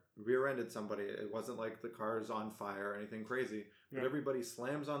 car rear-ended somebody. It wasn't like the car's on fire or anything crazy. But everybody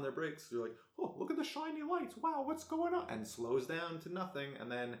slams on their brakes. They're like, oh, look at the shiny lights. Wow, what's going on? And slows down to nothing. And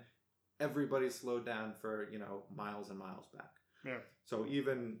then everybody slowed down for, miles and miles back. Yeah. So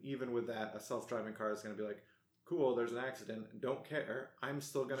even with that, a self-driving car is going to be like, cool, there's an accident. Don't care. I'm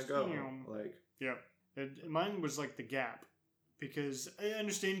still going to go. Yeah. Mine was like the gap. Because I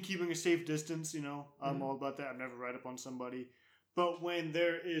understand keeping a safe distance, I'm all about that. I'd never ride up on somebody. But when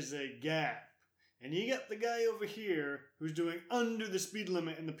there is a gap, and you got the guy over here who's doing under the speed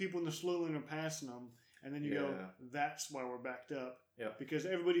limit and the people in the slow lane are passing them, and then you go, that's why we're backed up. Yeah. Because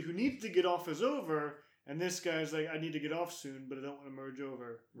everybody who needs to get off is over, and this guy's like, I need to get off soon, but I don't want to merge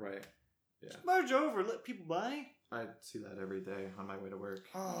over. Right. Yeah. Just merge over, let people by. I see that every day on my way to work.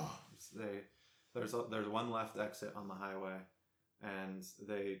 Oh. There's one left exit on the highway, and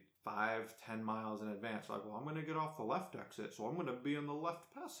they 5-10 miles in advance are like, well, I'm going to get off the left exit, so I'm going to be in the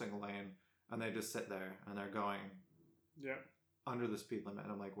left passing lane. And they just sit there and they're going under the speed limit.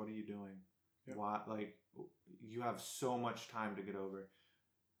 And I'm like, what are you doing? Yeah. Why? Like, you have so much time to get over.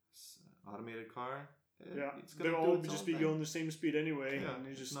 Automated car? It's they'll all just be going the same speed anyway. Yeah, and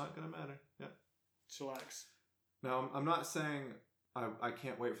it's just not going to matter. Yeah. Chillax. Now, I'm not saying I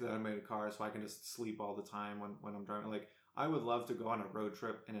can't wait for the automated car so I can just sleep all the time when I'm driving. Like, I would love to go on a road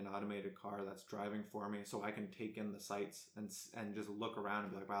trip in an automated car that's driving for me so I can take in the sights and just look around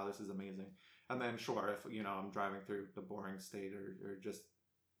and be like, wow, this is amazing. And then sure, if I'm driving through the boring state or just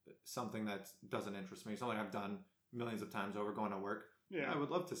something that doesn't interest me, something I've done millions of times over going to work, I would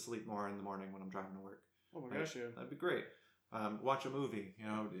love to sleep more in the morning when I'm driving to work. Oh my gosh, yeah. That'd be great. Watch a movie,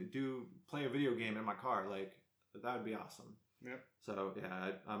 play a video game in my car. Like, that would be awesome. Yep. So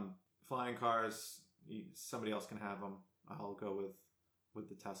yeah, I'm flying cars. Somebody else can have them. I'll go with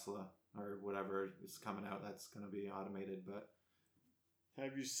the Tesla or whatever is coming out that's going to be automated. But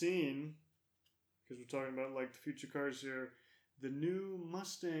have you seen, because we're talking about like the future cars here, the new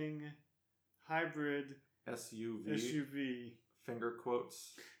Mustang hybrid SUV. Finger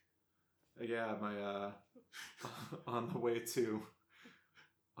quotes. Yeah, my on the way to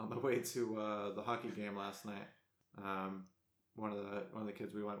the hockey game last night. One of the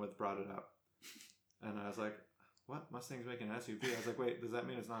kids we went with brought it up, and I was like, what? Mustang's making an SUV? I was like, wait, does that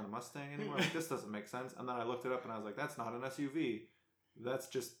mean it's not a Mustang anymore? Like, this doesn't make sense. And then I looked it up and I was like, that's not an SUV. That's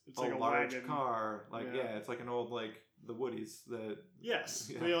just like a large wagon. Car. Like, it's like an old, like, the Woodies.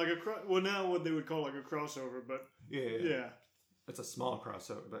 Yes. Yeah, like now what they would call like a crossover, but yeah. It's a small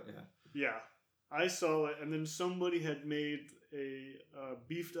crossover, but yeah. Yeah. I saw it, and then somebody had made a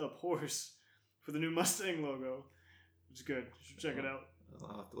beefed up horse for the new Mustang logo. It's good. You should check it out.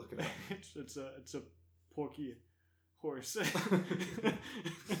 I'll have to look it up. It's a porky horse.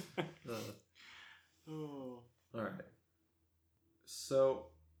 All right. So,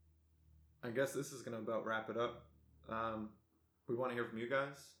 I guess this is going to about wrap it up. We want to hear from you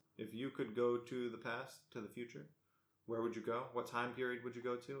guys. If you could go to the past, to the future, where would you go? What time period would you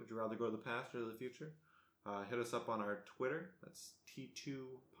go to? Would you rather go to the past or to the future? Hit us up on our Twitter. That's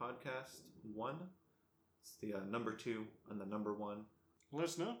T2 Podcast 1. It's the number 2 and the number 1. Let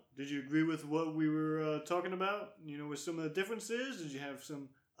us know. Did you agree with what we were talking about? With some of the differences? Did you have some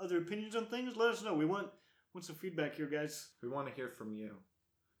other opinions on things? Let us know. We want some feedback here, guys. We want to hear from you.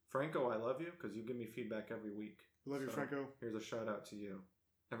 Franco, I love you because you give me feedback every week. Love you, Franco. Here's a shout out to you.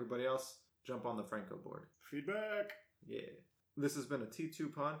 Everybody else, jump on the Franco board. Feedback. Yeah. This has been a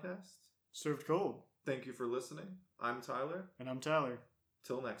T2 podcast. Served cold. Thank you for listening. I'm Tyler. And I'm Tyler.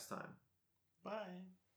 Till next time. Bye.